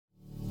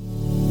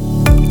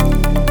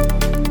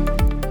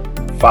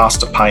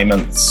faster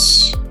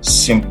payments,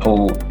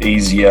 simple,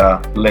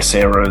 easier, less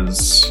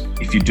errors.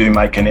 If you do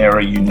make an error,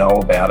 you know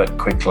about it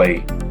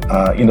quickly.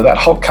 That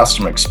whole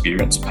customer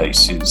experience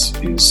piece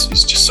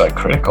is just so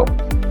critical.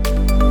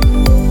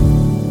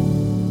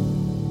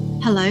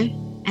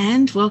 Hello,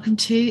 and welcome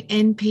to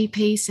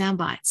NPP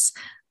Soundbites.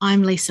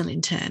 I'm Lisa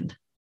Lintern.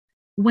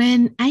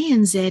 When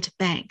ANZ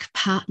Bank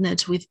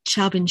partnered with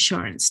Chubb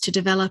Insurance to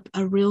develop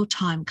a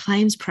real-time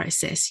claims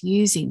process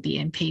using the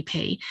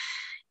NPP,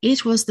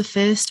 it was the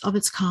first of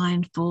its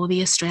kind for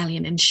the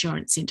Australian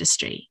insurance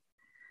industry.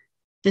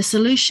 The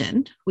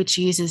solution, which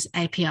uses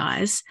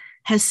APIs,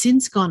 has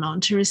since gone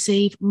on to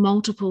receive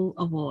multiple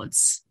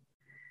awards.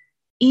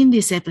 In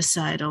this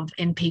episode of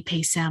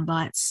NPP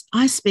Soundbites,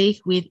 I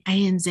speak with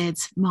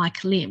ANZ's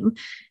Mike Lim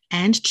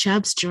and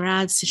Chubb's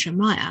Gerard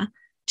Citramaya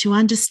to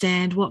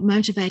understand what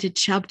motivated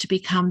Chubb to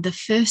become the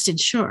first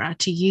insurer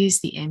to use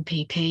the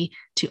NPP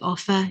to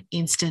offer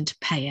instant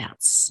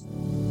payouts.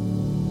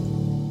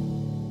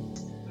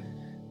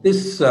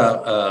 This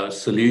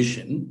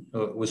solution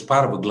was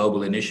part of a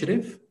global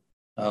initiative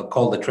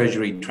called the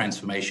Treasury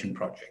Transformation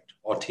Project,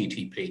 or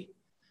TTP.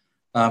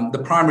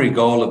 The primary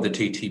goal of the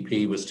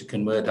TTP was to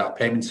convert our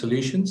payment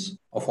solutions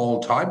of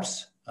all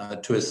types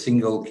to a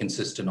single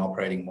consistent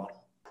operating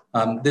model.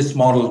 This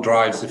model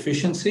drives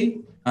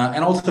efficiency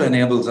and also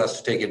enables us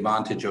to take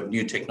advantage of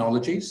new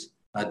technologies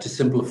to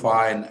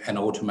simplify and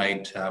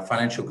automate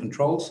financial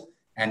controls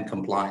and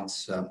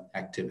compliance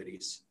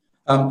activities.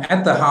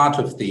 At the heart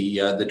of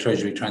the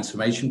Treasury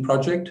Transformation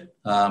Project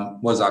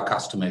was our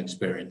customer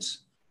experience.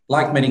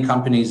 Like many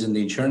companies in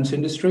the insurance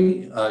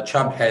industry,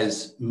 Chubb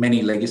has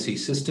many legacy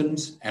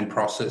systems and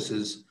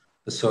processes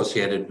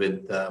associated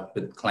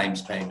with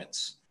claims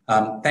payments.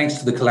 Thanks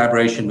to the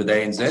collaboration with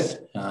ANZ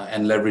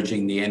and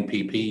leveraging the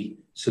NPP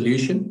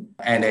solution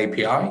and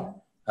API,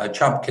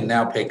 Chubb can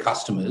now pay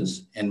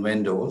customers and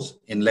vendors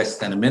in less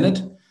than a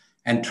minute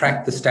and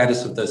track the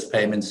status of those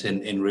payments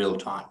in real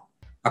time.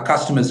 Our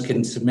customers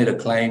can submit a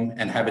claim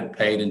and have it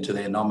paid into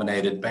their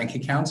nominated bank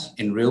accounts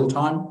in real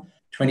time,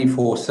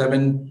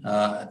 24/7,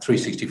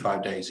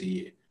 365 days a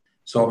year.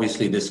 So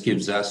obviously this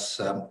gives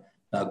us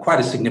quite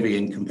a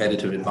significant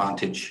competitive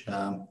advantage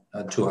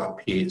to our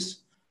peers.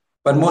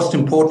 But most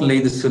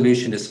importantly, the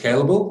solution is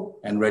scalable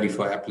and ready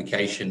for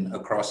application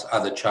across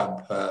other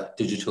Chubb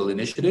digital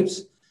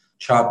initiatives.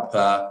 Chubb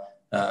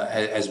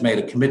has made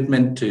a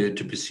commitment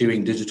to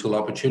pursuing digital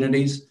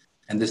opportunities,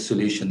 and this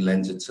solution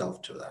lends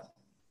itself to that.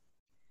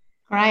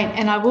 Great,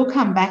 and I will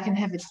come back and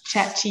have a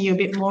chat to you a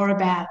bit more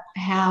about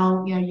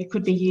how you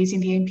could be using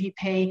the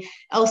NPP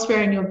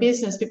elsewhere in your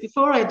business. But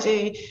before I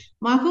do,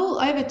 Michael,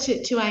 over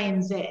to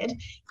ANZ.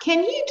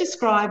 Can you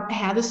describe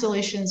how the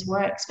solutions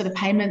works for the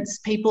payments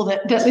people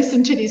that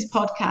listen to this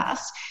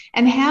podcast,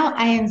 and how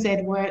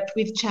ANZ worked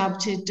with Chubb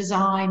to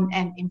design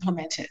and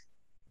implement it?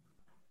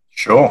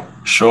 Sure.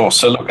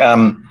 So look,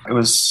 it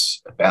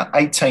was about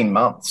 18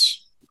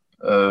 months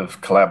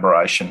of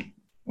collaboration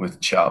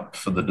with Chubb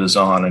for the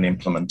design and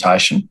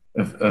implementation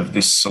of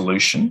this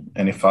solution.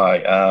 And if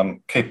I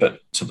keep it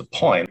to the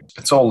point,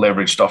 it's all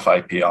leveraged off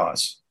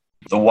APIs.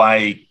 The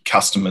way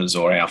customers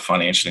or our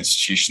financial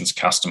institutions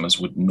customers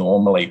would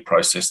normally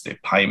process their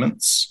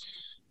payments,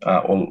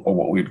 or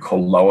what we'd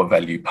call lower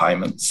value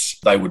payments,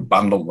 they would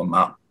bundle them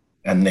up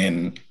and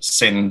then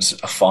send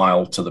a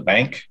file to the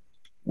bank.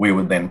 We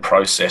would then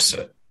process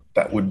it.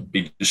 That would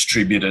be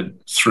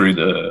distributed through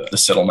the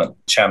settlement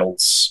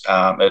channels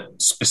at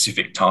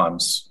specific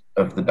times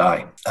of the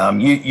day.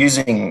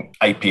 Using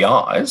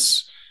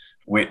APIs,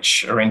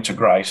 which are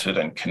integrated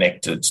and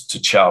connected to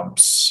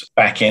Chubb's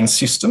back-end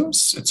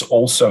systems, it's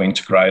also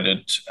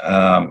integrated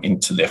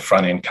into their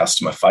front-end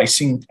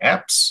customer-facing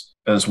apps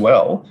as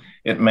well.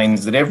 It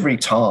means that every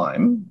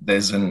time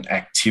there's an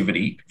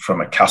activity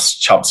from a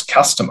Chubb's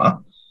customer,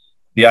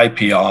 the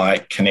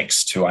API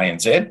connects to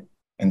ANZ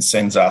and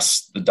sends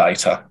us the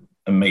data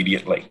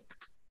immediately,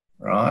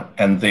 right?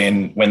 And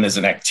then when there's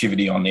an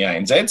activity on the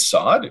ANZ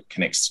side, it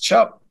connects to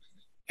Chubb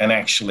and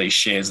actually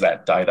shares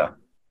that data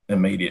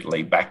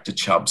immediately back to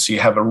Chubb. So you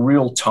have a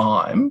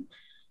real-time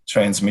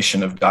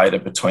transmission of data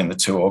between the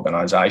two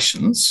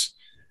organisations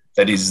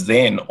that is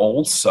then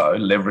also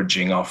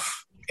leveraging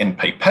off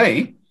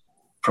NPP,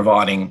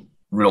 providing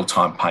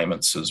real-time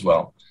payments as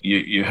well.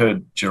 You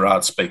heard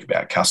Gerard speak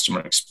about customer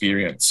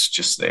experience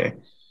just there.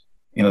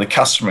 The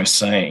customer is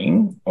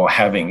seeing or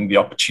having the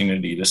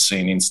opportunity to see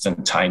an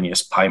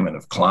instantaneous payment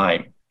of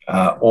claim.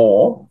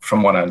 Or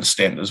from what I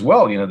understand as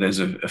well, there's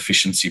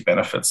efficiency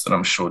benefits that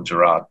I'm sure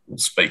Gerard will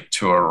speak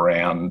to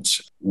around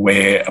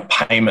where a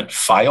payment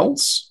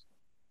fails.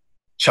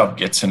 Chubb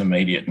gets an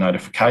immediate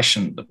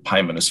notification that the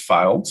payment has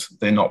failed.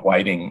 They're not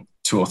waiting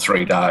 2 or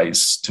 3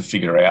 days to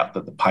figure out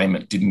that the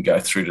payment didn't go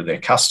through to their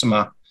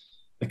customer.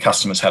 The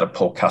customer's had a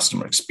poor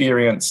customer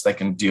experience. They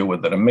can deal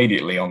with it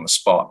immediately on the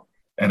spot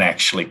and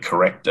actually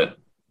correct it,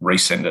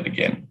 resend it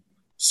again.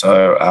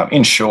 So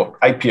in short,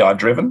 API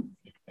driven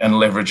and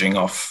leveraging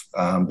off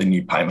the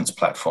new payments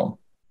platform.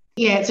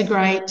 Yeah, it's a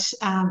great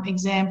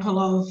example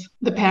of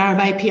the power of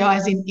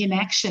APIs in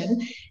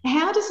action.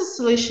 How does the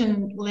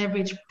solution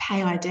leverage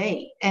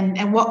PayID,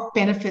 and what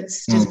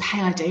benefits does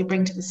PayID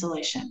bring to the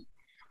solution?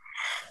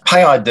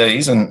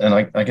 PayIDs,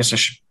 and I guess I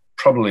should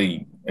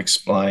probably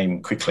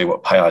explain quickly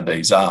what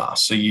PayIDs are.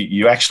 So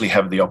you actually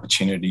have the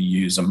opportunity to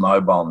use a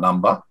mobile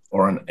number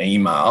or an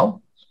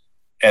email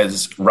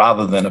as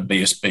rather than a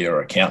BSB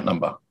or account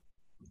number,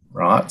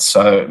 right?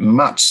 So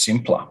much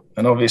simpler.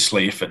 And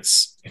obviously, if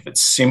it's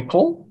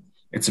simple,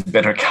 it's a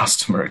better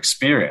customer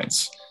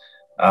experience.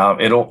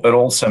 It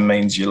also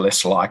means you're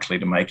less likely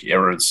to make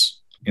errors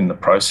in the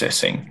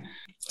processing.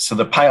 So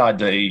the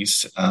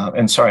PayIDs,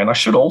 and I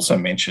should also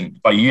mention,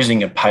 by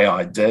using a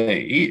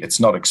PayID, it's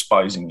not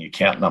exposing the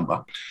account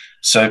number.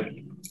 So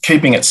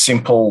keeping it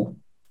simple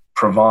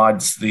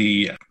provides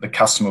the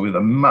customer with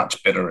a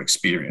much better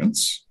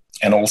experience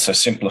and also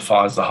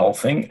simplifies the whole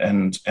thing.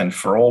 And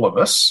for all of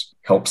us,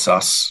 helps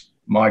us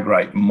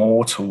migrate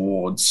more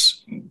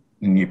towards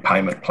the new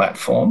payment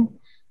platform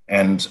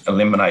and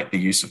eliminate the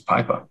use of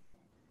paper.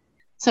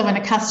 So when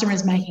a customer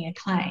is making a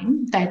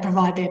claim, they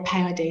provide their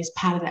PayID as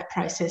part of that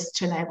process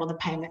to enable the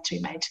payment to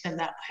be made to them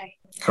that way.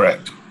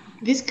 Correct.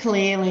 This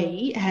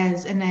clearly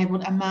has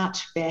enabled a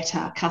much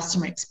better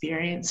customer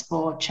experience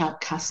for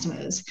Chubb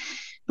customers.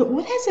 But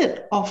what has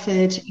it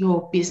offered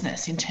your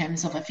business in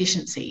terms of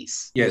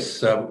efficiencies?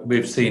 Yes,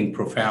 we've seen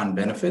profound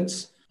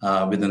benefits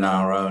within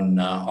our own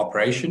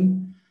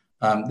operation.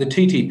 The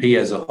TTP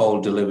as a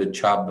whole delivered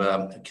Chubb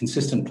a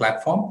consistent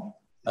platform.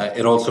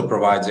 It also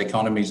provides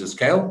economies of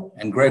scale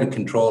and greater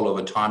control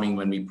over timing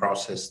when we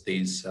process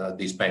these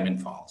payment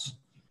files.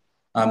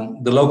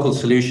 The local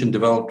solution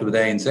developed with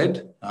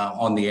ANZ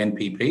on the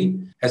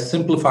NPP has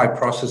simplified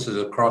processes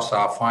across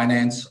our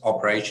finance,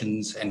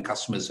 operations, and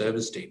customer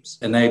service teams,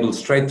 enabled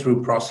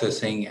straight-through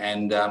processing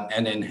and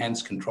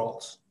enhanced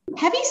controls.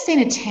 Have you seen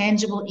a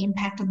tangible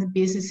impact on the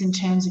business in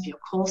terms of your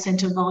call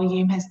centre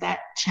volume? Has that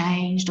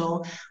changed,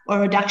 or a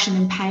reduction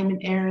in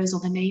payment errors or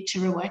the need to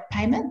rework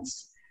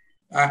payments?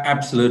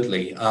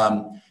 Absolutely.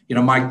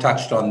 Mike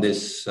touched on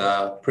this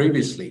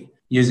previously.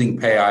 Using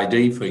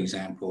PayID, for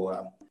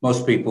example,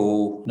 most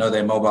people know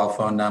their mobile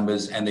phone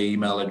numbers and their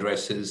email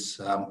addresses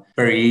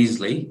very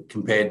easily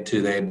compared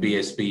to their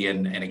BSB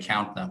and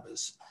account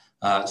numbers.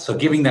 So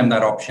giving them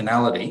that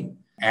optionality,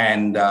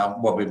 and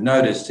what we've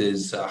noticed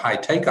is a high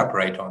take-up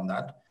rate on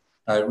that.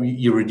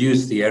 You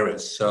reduce the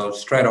errors. So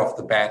straight off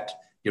the bat,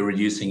 you're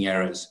reducing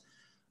errors.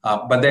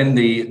 But then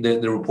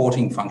the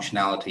reporting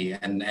functionality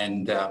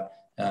and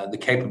the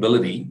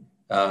capability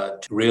to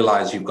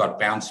realize you've got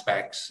bounce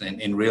backs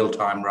in real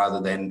time rather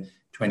than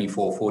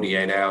 24,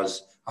 48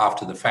 hours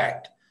after the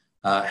fact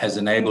has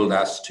enabled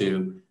us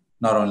to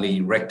not only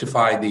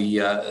rectify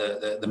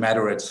the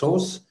matter at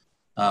source,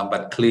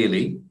 but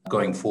clearly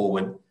going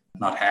forward,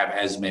 not have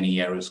as many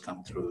errors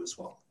come through as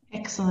well.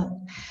 Excellent.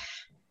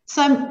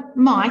 So,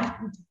 Mike,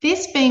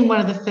 this being one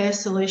of the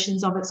first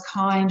solutions of its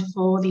kind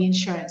for the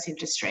insurance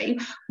industry,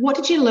 what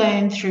did you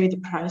learn through the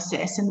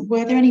process, and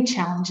were there any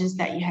challenges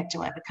that you had to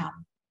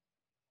overcome?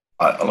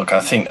 Look,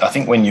 I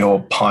think when you're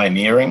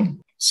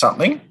pioneering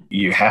something,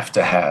 you have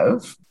to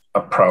have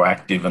a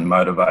proactive and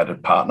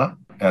motivated partner,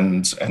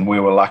 and we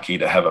were lucky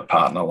to have a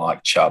partner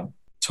like Chubb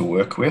to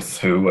work with,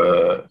 who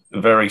were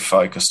very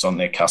focused on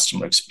their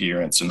customer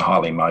experience and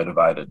highly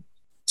motivated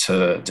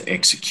to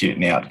execute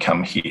an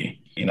outcome here.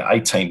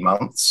 18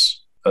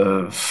 months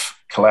of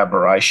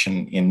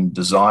collaboration in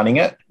designing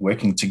it,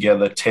 working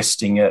together,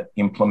 testing it,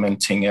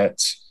 implementing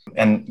it.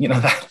 And,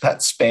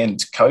 that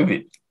spanned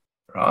COVID,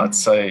 right?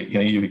 So,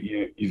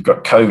 you've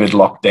got COVID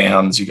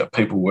lockdowns, you've got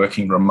people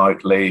working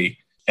remotely.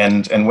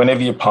 And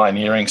whenever you're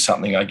pioneering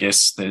something, I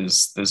guess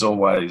there's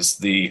always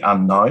the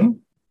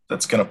unknown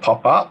that's going to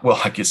pop up. Well,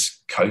 I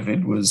guess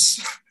COVID was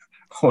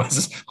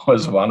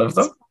one of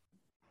them.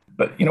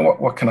 But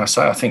what can I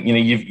say? I think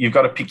you've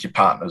got to pick your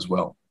partner as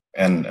well.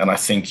 And I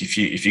think if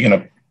you're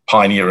going to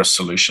pioneer a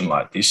solution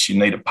like this, you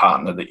need a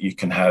partner that you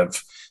can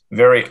have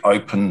very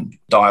open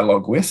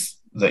dialogue with,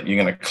 that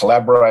you're going to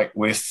collaborate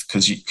with,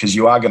 because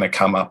you are going to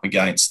come up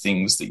against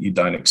things that you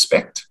don't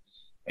expect,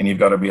 and you've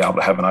got to be able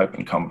to have an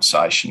open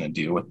conversation and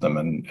deal with them.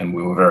 And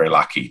we were very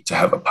lucky to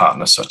have a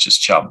partner such as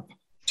Chubb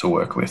to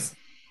work with.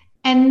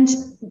 And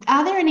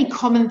are there any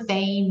common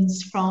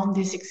themes from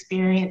this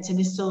experience and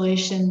this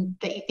solution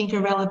that you think are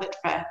relevant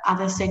for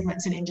other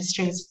segments and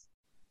industries?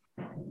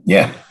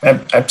 Yeah,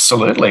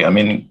 absolutely. I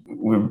mean,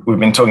 we've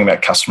been talking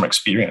about customer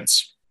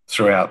experience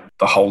throughout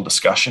the whole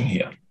discussion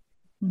here.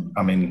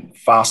 I mean,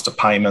 faster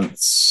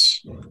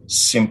payments,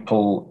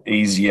 simple,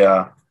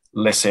 easier,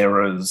 less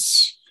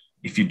errors.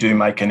 If you do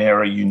make an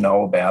error, you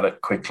know about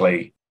it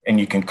quickly and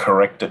you can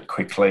correct it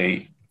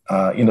quickly.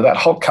 That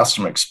whole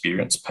customer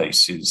experience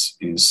piece is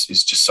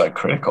just so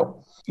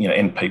critical.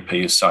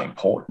 NPP is so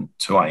important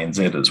to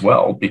ANZ as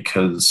well,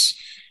 because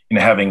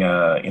having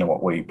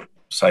what we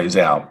say is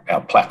our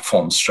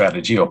platform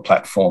strategy, or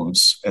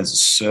platforms as a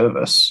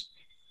service.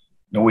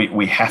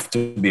 We have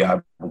to be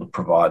able to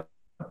provide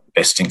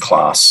best in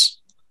class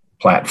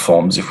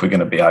platforms if we're going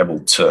to be able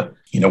to,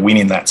 win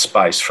in that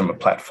space from a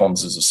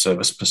platforms as a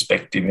service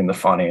perspective in the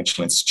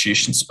financial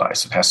institution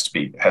space. It has to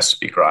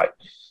be great.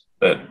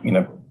 But,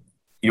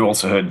 you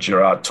also heard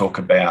Gerard talk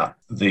about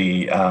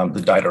the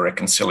data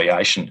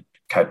reconciliation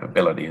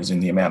capability, as in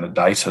the amount of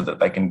data that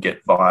they can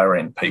get via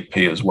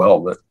NPP as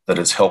well, that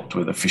has helped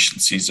with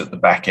efficiencies at the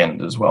back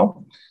end as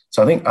well.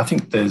 So I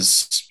think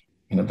there's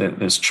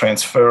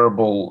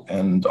transferable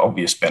and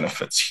obvious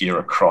benefits here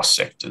across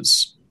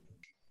sectors.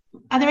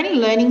 Are there any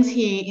learnings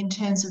here in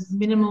terms of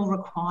minimal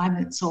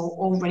requirements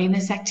or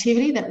readiness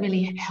activity that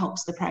really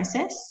helps the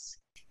process?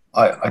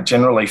 I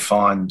generally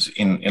find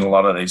in a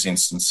lot of these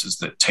instances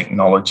that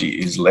technology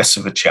is less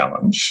of a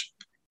challenge.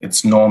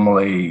 It's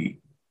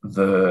normally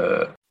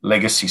the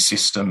legacy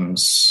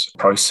systems,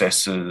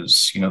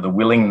 processes, the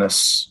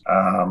willingness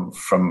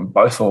from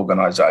both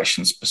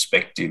organisations'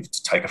 perspective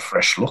to take a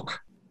fresh look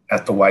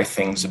at the way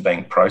things are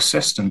being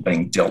processed and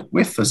being dealt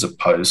with, as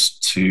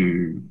opposed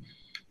to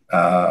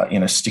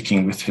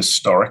sticking with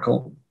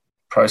historical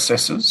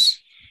processes.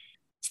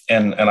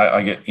 And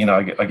I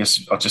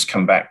guess I'll just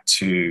come back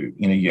to,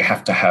 you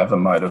have to have a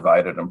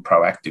motivated and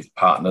proactive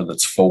partner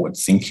that's forward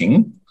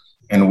thinking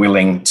and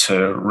willing to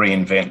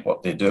reinvent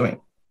what they're doing.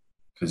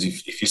 Because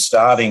if you're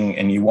starting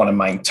and you want to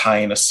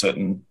maintain a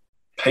certain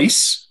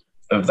piece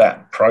of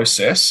that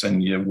process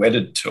and you're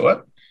wedded to it,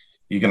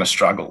 you're going to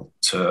struggle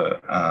to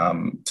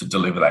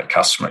deliver that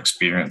customer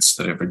experience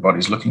that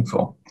everybody's looking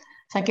for.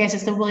 So I guess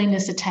it's the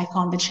willingness to take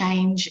on the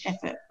change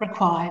effort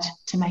required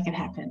to make it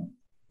happen.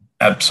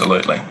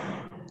 Absolutely.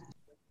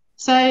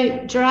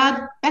 So,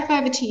 Gerard, back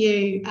over to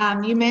you.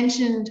 You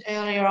mentioned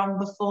earlier on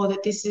before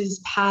that this is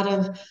part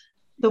of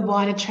the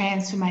wider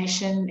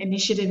transformation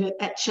initiative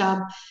at Chubb.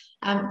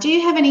 Do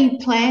you have any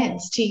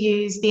plans to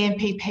use the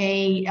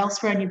NPP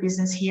elsewhere in your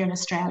business here in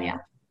Australia?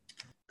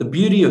 The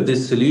beauty of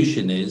this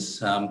solution is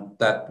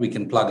that we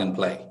can plug and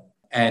play.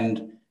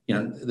 And,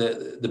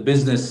 the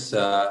business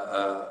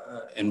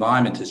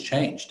environment has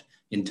changed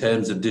in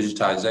terms of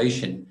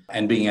digitization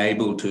and being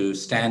able to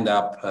stand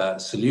up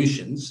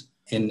solutions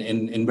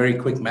in very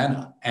quick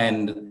manner.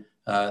 And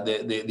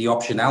the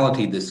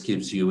optionality this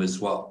gives you as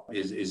well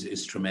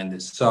is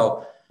tremendous.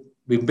 So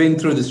we've been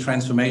through this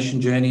transformation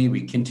journey.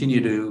 We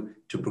continue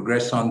to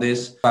progress on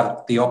this,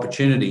 but the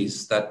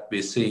opportunities that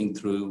we're seeing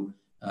through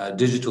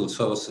digital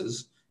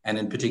sources and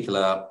in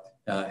particular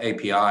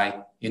API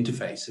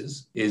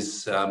interfaces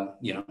is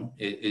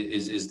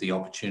the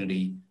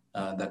opportunity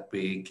that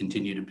we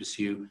continue to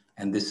pursue.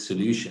 And this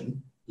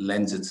solution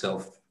lends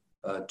itself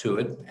to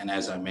it. And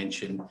as I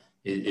mentioned,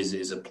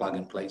 is a plug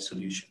and play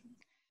solution.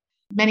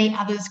 Many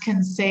others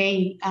can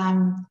see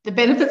the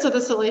benefits of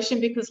the solution,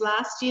 because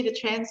last year the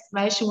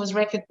transformation was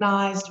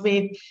recognised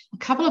with a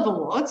couple of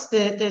awards.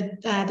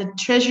 The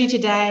Treasury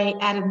Today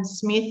Adam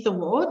Smith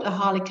Award,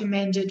 highly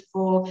commended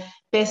for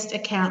Best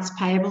Accounts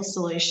Payable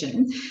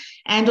Solution,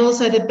 and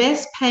also the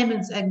Best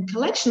Payments and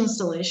Collections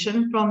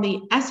Solution from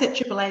the Asset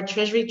AAA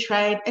Treasury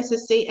Trade,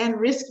 SSC and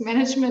Risk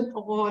Management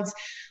Awards.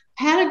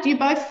 How did you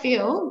both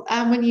feel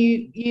when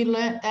you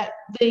learnt that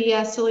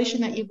the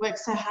solution that you worked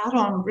so hard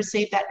on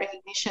received that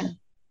recognition?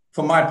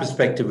 From my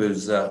perspective, it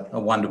was a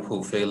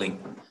wonderful feeling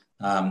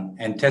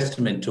and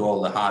testament to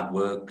all the hard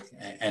work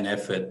and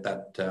effort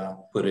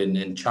that put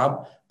in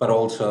Chubb, but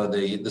also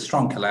the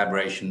strong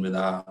collaboration with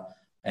our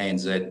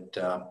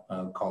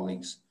ANZ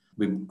colleagues.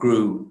 We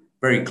grew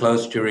very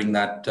close during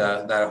that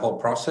whole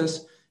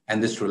process,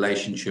 and this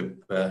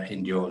relationship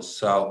endures.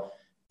 So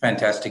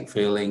fantastic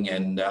feeling.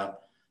 And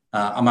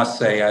I must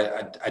say,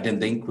 I didn't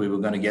think we were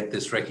going to get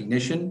this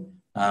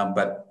recognition,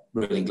 but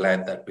really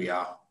glad that we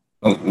are.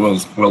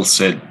 Well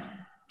said,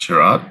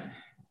 Gerard.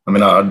 I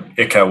mean, I'd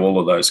echo all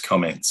of those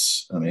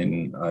comments. I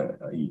mean,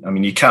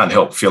 you can't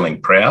help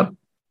feeling proud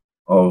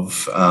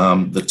of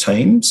the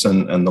teams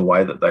and the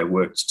way that they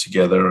worked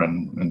together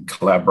and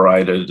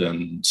collaborated,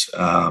 and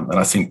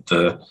I think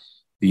the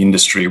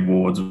industry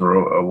awards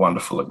were a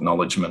wonderful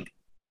acknowledgement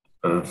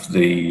of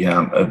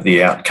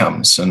the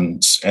outcomes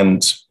and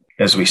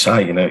as we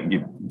say,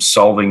 you're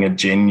solving a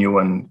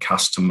genuine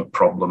customer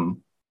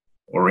problem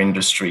or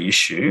industry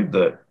issue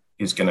that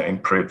is going to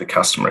improve the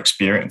customer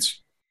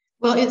experience.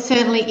 Well, it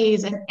certainly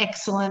is an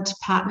excellent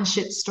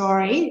partnership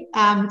story.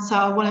 So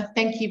I want to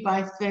thank you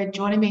both for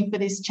joining me for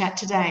this chat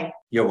today.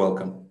 You're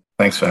welcome.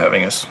 Thanks for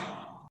having us.